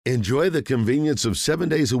Enjoy the convenience of 7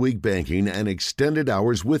 days a week banking and extended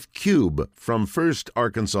hours with Cube from First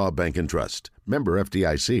Arkansas Bank and Trust. Member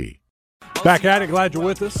FDIC. Back at it. Glad you're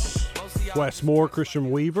with us. Wes Moore, Christian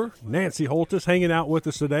Weaver, Nancy Holtis hanging out with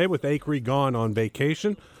us today with Acree gone on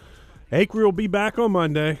vacation. Acree will be back on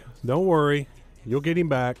Monday. Don't worry. You'll get him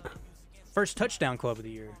back. First touchdown club of the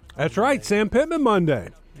year. That's right. Sam Pittman Monday.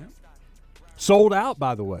 Yep. Sold out,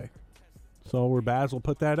 by the way. So where Baz will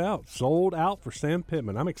put that out. Sold out for Sam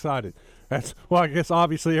Pittman. I'm excited. I guess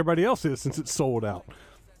obviously everybody else is since it's sold out.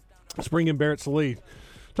 Let's bring in Barrett Sallee.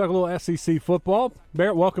 Talk a little SEC football.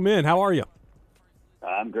 Barrett, welcome in. How are you?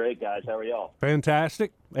 I'm great, guys. How are y'all?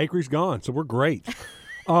 Fantastic. Acree's gone, so we're great. Good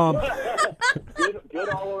all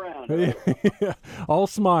around. Right? Yeah, all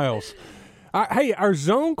smiles. Hey, our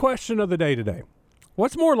zone question of the day today.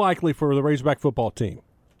 What's more likely for the Razorback football team?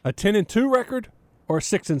 A 10-2 record or a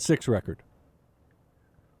 6-6 record?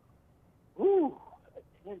 Ooh,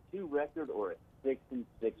 a 10-2 record or a 6-6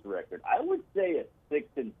 record. I would say a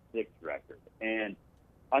 6-6 record. And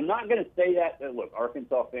I'm not going to say that. Look,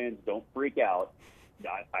 Arkansas fans, don't freak out.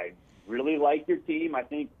 I really like your team. I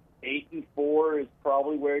think 8-4 is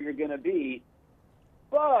probably where you're going to be.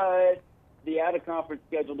 But the out-of-conference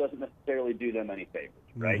schedule doesn't necessarily do them any favors,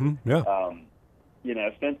 right? Mm-hmm. Yeah.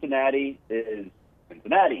 Cincinnati is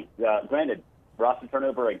Cincinnati. Granted, roster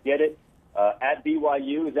turnover, I get it. At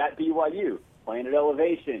BYU is at BYU, playing at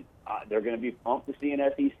elevation. They're going to be pumped to see an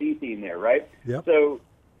SEC team there, right? Yep. So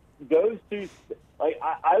those two,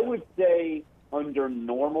 I would say under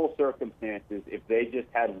normal circumstances, if they just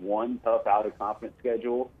had one tough out-of-conference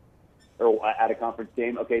schedule or out-of-conference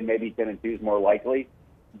game, okay, maybe 10-2 is more likely.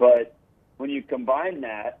 But when you combine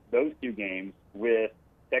those two games with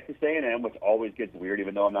Texas A&M, which always gets weird,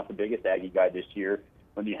 even though I'm not the biggest Aggie guy this year,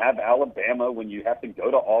 when you have Alabama, when you have to go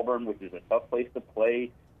to Auburn, which is a tough place to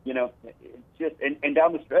play, it's just and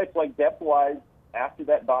down the stretch, like depth-wise, after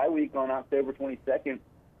that bye week on October 22nd,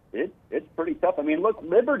 it's pretty tough. I mean, look,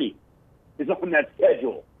 Liberty is on that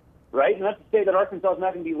schedule, right? Not to say that Arkansas is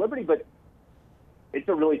not going to be Liberty, but it's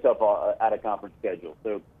a really tough out-of-conference schedule.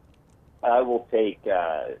 So I will take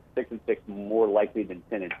 6-6 more likely than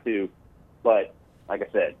 10-2. But like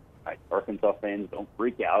I said, Arkansas fans, don't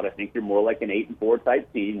freak out. I think you're more like an 8-4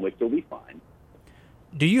 type team, which will be fine.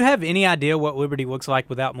 Do you have any idea what Liberty looks like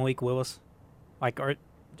without Malik Willis? Do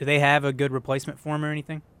they have a good replacement for him or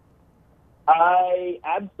anything? I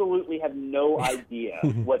absolutely have no idea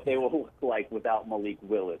what they will look like without Malik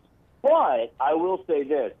Willis. But I will say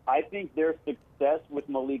this. I think their success with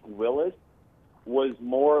Malik Willis was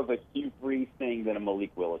more of a Hugh Freeze thing than a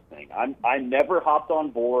Malik Willis thing. I never hopped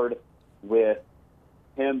on board with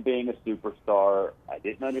him being a superstar. I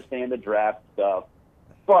didn't understand the draft stuff.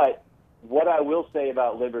 But what I will say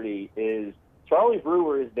about Liberty is Charlie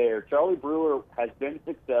Brewer is there. Charlie Brewer has been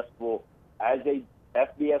successful as a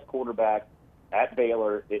FBS quarterback at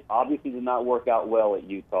Baylor. It obviously did not work out well at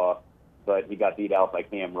Utah, but he got beat out by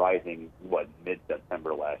Cam Rising,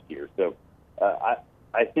 mid-September last year. So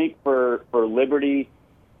I think for Liberty,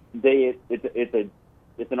 it's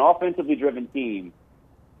an offensively driven team.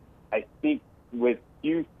 I think with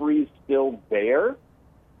Hugh Freeze still there,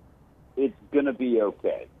 it's going to be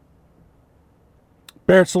okay.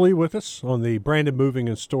 Barrett Sallee with us on the Brandon Moving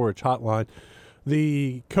and Storage Hotline.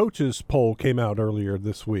 The coaches poll came out earlier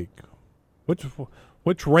this week.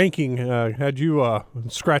 Which ranking had you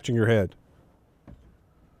scratching your head?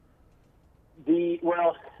 The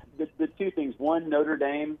two things. One, Notre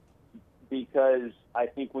Dame, because I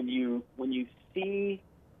think when you see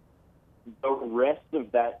the rest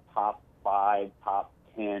of that top 5, top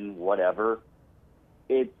 10, whatever,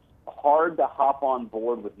 it's hard to hop on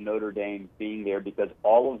board with Notre Dame being there because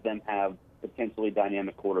all of them have potentially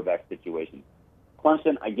dynamic quarterback situations.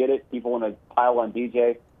 Clemson, I get it. People want to pile on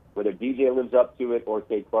DJ. Whether DJ lives up to it or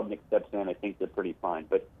Cade Klubnik steps in, I think they're pretty fine.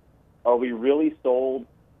 But are we really sold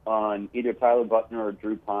on either Tyler Buckner or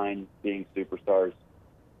Drew Pine being superstars?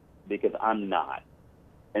 Because I'm not.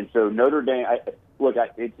 And so Notre Dame,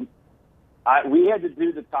 we had to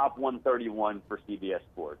do the top 131 for CBS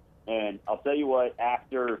Sports. And I'll tell you what,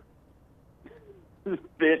 after the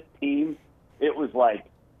fifth team, it was like,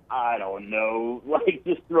 I don't know,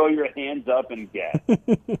 just throw your hands up and guess.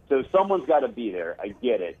 So someone's got to be there. I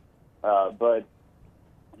get it. But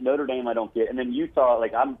Notre Dame, I don't get. And then Utah,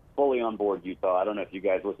 I'm fully on board Utah. I don't know if you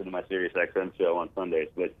guys listen to my SiriusXM show on Sundays,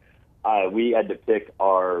 but we had to pick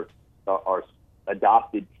our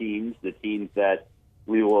adopted teams, the teams that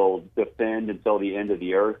we will defend until the end of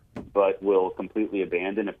the earth, but will completely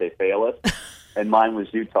abandon if they fail us. And mine was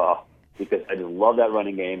Utah because I just love that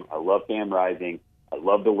running game. I love Cam Rising. I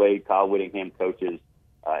love the way Kyle Whittingham coaches.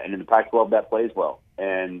 And in the Pac-12, that plays well.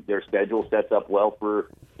 and their schedule sets up well for,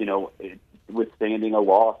 withstanding a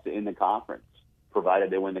loss in the conference, provided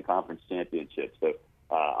they win the conference championship. So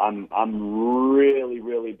I'm really,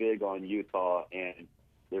 really big on Utah, and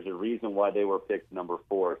there's a reason why they were picked number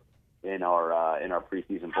 4 in our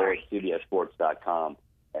preseason poll at CBSSports.com.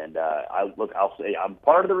 And I'll say I'm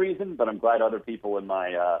part of the reason, but I'm glad other people in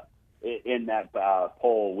my in that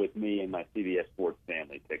poll with me and my CBS Sports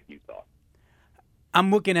family picked Utah. I'm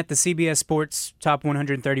looking at the CBS Sports top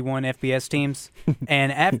 131 FBS teams,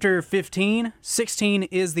 and after 15, 16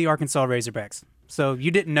 is the Arkansas Razorbacks. So you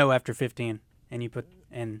didn't know after 15, and you put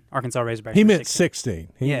in Arkansas Razorbacks. He meant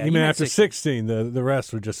 16. He meant meant after 16, the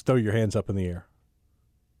rest would just throw your hands up in the air.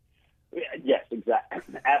 Yes,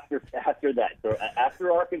 exactly. After that, so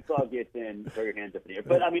after Arkansas gets in, throw your hands up in the air.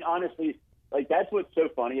 But I mean, honestly, like that's what's so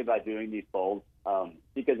funny about doing these polls,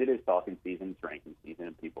 because it is talking season, it's ranking season,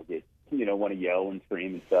 and people get want to yell and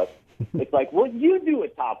scream and stuff. It's like, well, you do a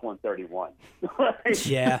top 131.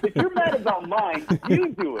 Yeah. If you're mad about mine,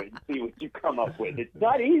 you do it and see what you come up with. It's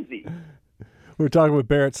not easy. We were talking with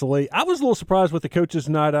Barrett, Sallee. I was a little surprised with the coaches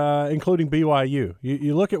not including BYU.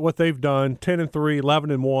 You look at what they've done: 10-3,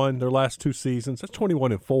 11-1 their last 2 seasons. That's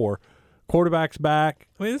 21-4. Quarterback's back.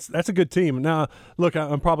 I mean, that's a good team. Now, look,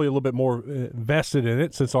 I'm probably a little bit more vested in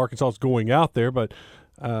it since Arkansas is going out there, but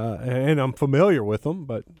and I'm familiar with them.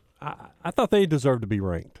 But I thought they deserved to be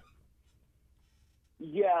ranked.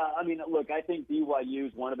 Yeah, I mean, look, I think BYU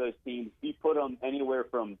is one of those teams. If you put them anywhere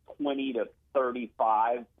from 20 to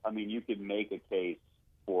 35, I mean, you could make a case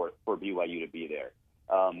for BYU to be there.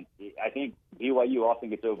 I think BYU often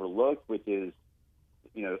gets overlooked, which is,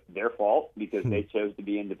 their fault because they chose to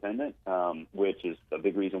be independent, which is a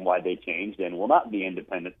big reason why they changed and will not be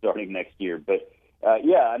independent starting next year. But,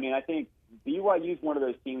 I mean, I think BYU is one of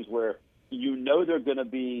those teams where they're going to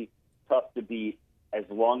be tough to beat as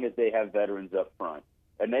long as they have veterans up front.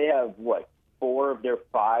 And they have, 4 of their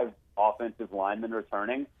 5 offensive linemen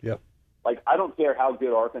returning? Yeah. Like, I don't care how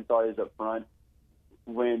good Arkansas is up front.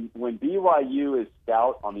 When BYU is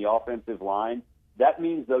stout on the offensive line, that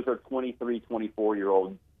means those are 23,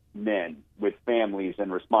 24-year-old men with families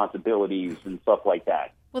and responsibilities and stuff like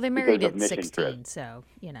that. Well, they married at 16, so,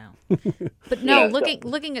 But no,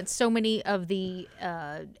 looking at so many of the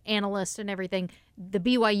analysts and everything, the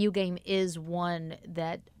BYU game is one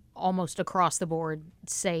that almost across the board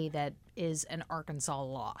say that is an Arkansas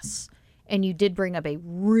loss. And you did bring up a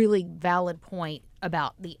really valid point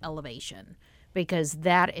about the elevation, because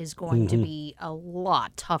that is going to be a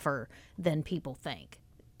lot tougher than people think,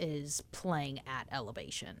 is playing at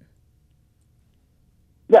elevation.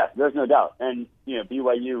 Yeah, there's no doubt. And,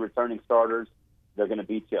 BYU returning starters, they're going to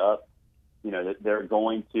beat you up. They're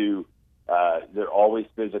going to, they're always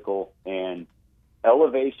physical. And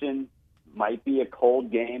elevation might be a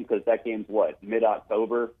cold game because that game's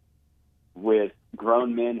mid-October with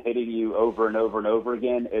grown men hitting you over and over and over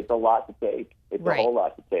again. It's a lot to take. It's a whole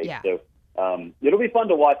lot to take. Yeah. So it'll be fun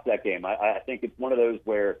to watch that game. I think it's one of those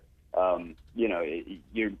where,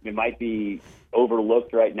 it might be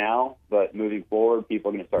overlooked right now, but moving forward, people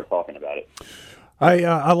are going to start talking about it.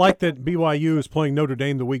 I like that BYU is playing Notre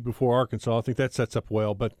Dame the week before Arkansas. I think that sets up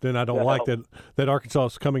well. But then I don't like that Arkansas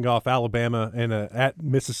is coming off Alabama and at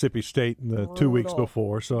Mississippi State in the 2 weeks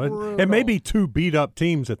before. So it may be 2 beat-up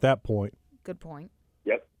teams at that point. Good point.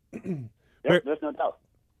 Yep. There's no doubt.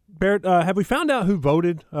 Barrett, have we found out who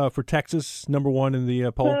voted for Texas #1 in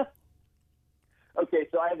the poll? Okay,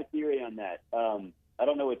 so I have a theory on that. I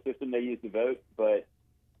don't know what system they use to vote, but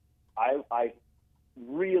I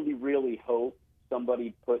really, really hope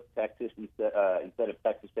somebody put Texas instead of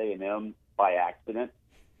Texas A&M by accident.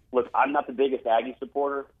 Look, I'm not the biggest Aggie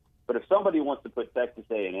supporter, but if somebody wants to put Texas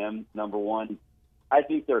A&M #1, I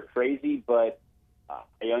think they're crazy, but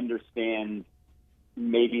I understand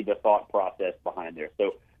maybe the thought process behind there.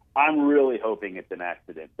 So I'm really hoping it's an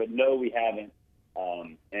accident. But no, we haven't.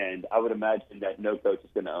 And I would imagine that no coach is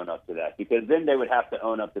going to own up to that, because then they would have to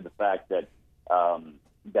own up to the fact that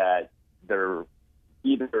that they're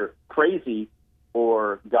either crazy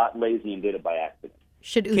or got lazy and did it by accident.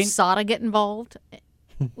 Should USADA get involved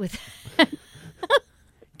with?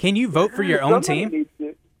 Can you vote for your own team?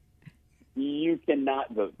 You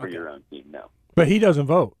cannot vote for your own team, no. But he doesn't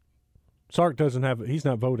vote. Sark doesn't have. He's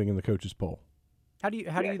not voting in the coaches' poll. How do you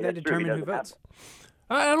then determine who votes?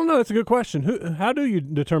 I don't know. That's a good question. How do you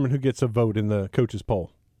determine who gets a vote in the coaches'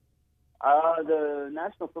 poll? The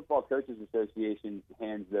National Football Coaches Association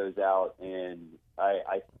hands those out, and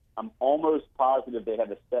I'm almost positive they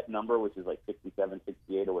have a set number, which is like 67,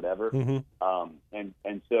 68 or whatever. Mm-hmm.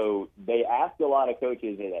 And so they ask a lot of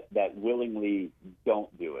coaches that willingly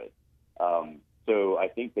don't do it. So I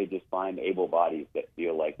think they just find able bodies that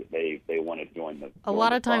feel like they want to join the. A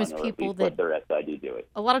lot of times, people that let their SID do it.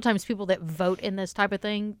 A lot of times, people that vote in this type of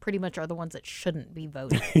thing pretty much are the ones that shouldn't be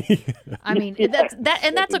voting. I mean,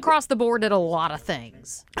 that's across the board at a lot of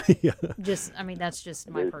things. Yeah. That's just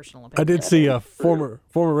my personal opinion. I did see a former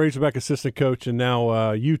Razorback assistant coach and now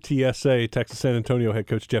UTSA Texas San Antonio head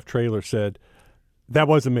coach Jeff Traylor said, "That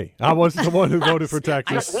wasn't me. I wasn't the one who voted for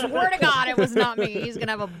Texas." I swear to God, it was not me. He's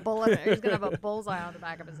gonna have a bullet. He's gonna have a bullseye on the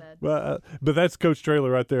back of his head. But that's Coach Traylor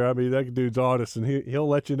right there. I mean, that dude's honest, and he'll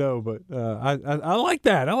let you know. But I like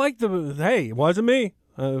that. I like hey, it wasn't me.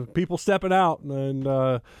 People stepping out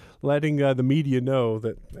and letting the media know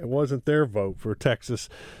that it wasn't their vote for Texas.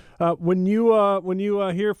 When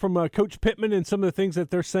you hear from Coach Pittman and some of the things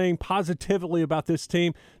that they're saying positively about this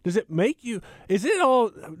team, does it make you? Is it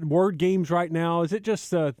all word games right now? Is it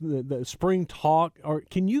just the spring talk, or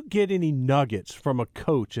can you get any nuggets from a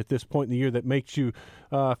coach at this point in the year that makes you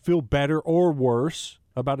feel better or worse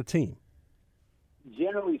about a team?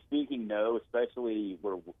 Generally speaking, no. Especially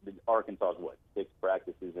where Arkansas is 6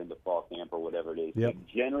 practices into fall camp or whatever it is. Yep.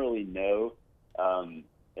 Generally, no.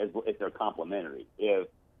 If they're complimentary. If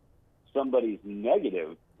somebody's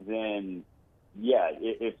negative, then yeah,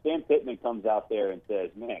 if Sam Pittman comes out there and says,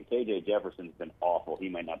 "Man, KJ Jefferson's been awful. He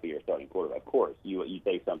might not be your starting quarterback." Of course, you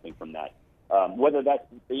take something from that. Whether that's,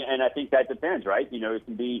 and I think that depends, right? It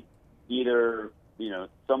can be either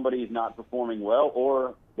somebody's not performing well,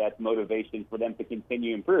 or that's motivation for them to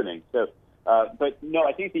continue improving. So, but no,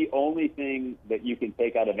 I think the only thing that you can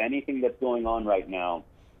take out of anything that's going on right now,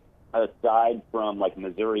 aside from like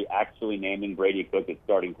Missouri actually naming Brady Cook as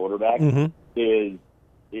starting quarterback, is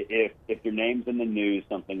if your name's in the news,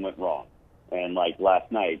 something went wrong. And like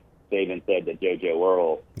last night, Saban said that JoJo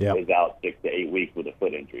Earl is out 6 to 8 weeks with a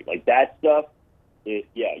foot injury. Like that stuff,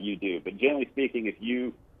 yeah, you do. But generally speaking, if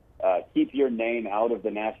you keep your name out of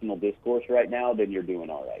the national discourse right now, then you're doing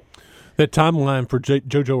all right. That timeline for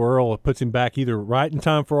JoJo Earl puts him back either right in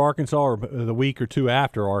time for Arkansas or the week or two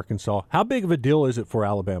after Arkansas. How big of a deal is it for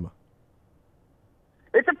Alabama?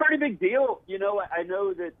 It's a pretty big deal. I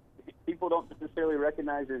know that people don't necessarily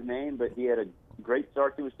recognize his name, but he had a great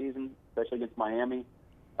start to his season, especially against Miami.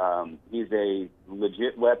 He's a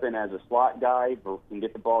legit weapon as a slot guy, can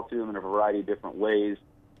get the ball to him in a variety of different ways,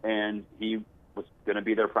 and he was going to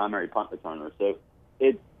be their primary punt returner. So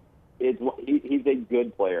he's a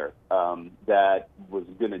good player that was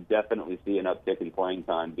going to definitely see an uptick in playing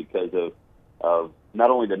time because of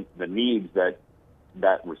not only the needs that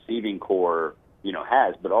receiving core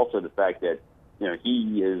has, but also the fact that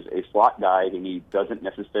he is a slot guy and he doesn't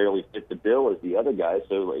necessarily fit the bill as the other guys.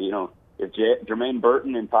 So if Jermaine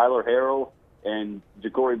Burton and Tyler Harrell and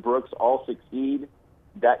Ja'Cory Brooks all succeed,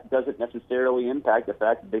 that doesn't necessarily impact the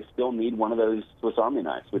fact that they still need one of those Swiss Army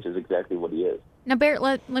knives, which is exactly what he is. Now, Barrett,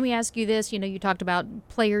 let me ask you this. You talked about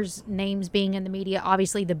players' names being in the media.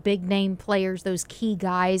 Obviously, the big-name players, those key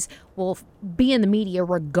guys, will be in the media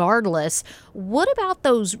regardless. What about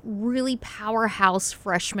those really powerhouse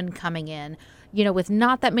freshmen coming in, with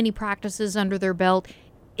not that many practices under their belt?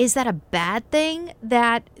 Is that a bad thing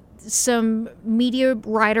that some media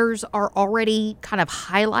writers are already kind of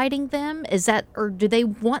highlighting them? Or do they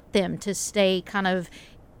want them to stay kind of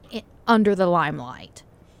under the limelight?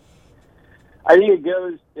 I think it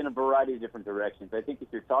goes in a variety of different directions. I think if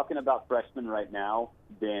you're talking about freshmen right now,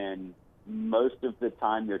 then most of the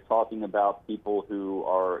time you're talking about people who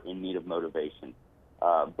are in need of motivation.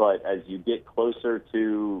 But as you get closer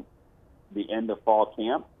to the end of fall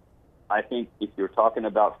camp, I think if you're talking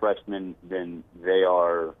about freshmen, then they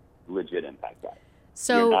are legit impact guys.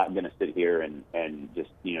 So you're not going to sit here and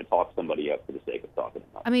just talk somebody up for the sake of talking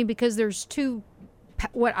about. I mean, because there's two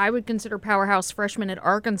what I would consider powerhouse freshmen at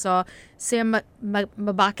Arkansas, Sam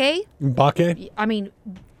Mbake. Mbake? I mean,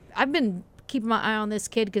 I've been keeping my eye on this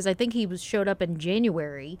kid because I think he showed up in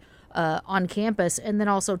January on campus, and then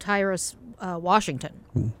also Tyrus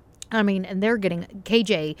Washington. I mean, and they're getting –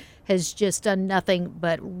 KJ has just done nothing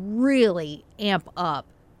but really amp up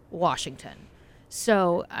Washington.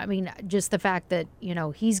 So, I mean, just the fact that,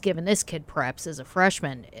 he's given this kid preps as a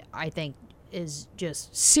freshman, I think is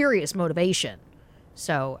just serious motivation.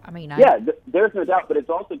 So, I mean, there's no doubt, but it's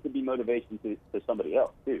also to be motivation to somebody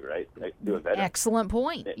else too, right? Like, do it better. Excellent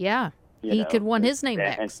point. He could want his name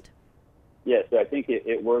next. So I think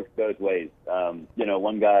it works both ways.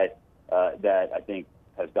 One guy that I think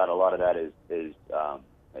has got a lot of that is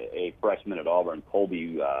a freshman at Auburn,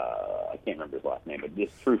 Colby. I can't remember his last name, but this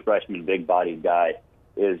true freshman, big-bodied guy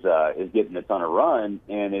is getting a ton of run,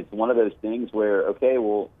 and it's one of those things where, okay,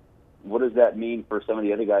 well, what does that mean for some of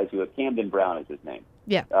the other guys who have Camden Brown as his name?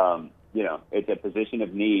 Yeah. It's a position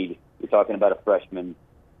of need you're talking about a freshman.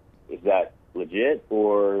 Is that legit,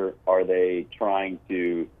 or are they trying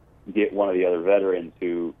to get one of the other veterans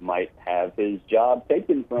who might have his job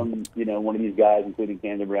taken from, one of these guys, including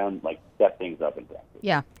Camden Brown, step things up in practice?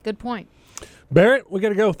 Yeah, good point. Barrett, we got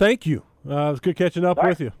to go. Thank you. It was good catching up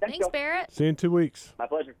with you. Thanks, Barrett. See you in 2 weeks. My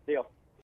pleasure. See you.